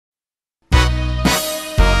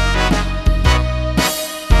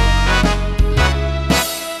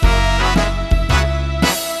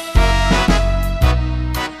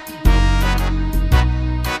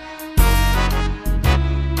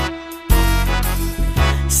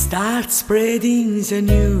Start spreading the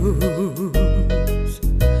news.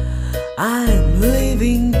 I'm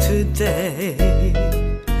living today.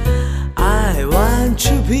 I want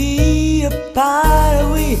to be a part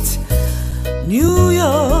of it. New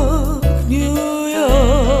York, New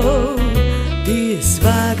York, these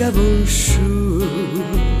vagabond shoes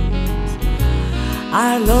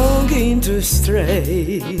are longing to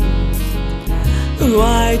stray.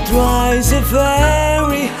 White rice, a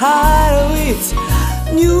very heart of it.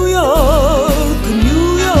 New York,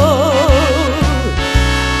 New York,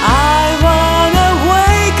 I wanna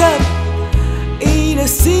wake up in a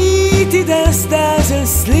city that doesn't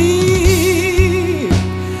sleep.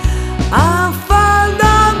 I'm found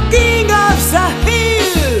the king of the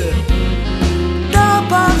hill,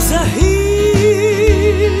 top of the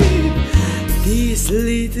hill. This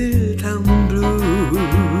little town blues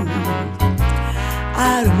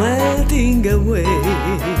are melting away.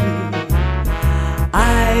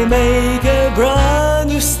 I make a brand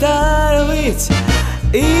new start of it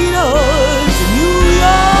in old New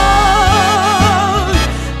York.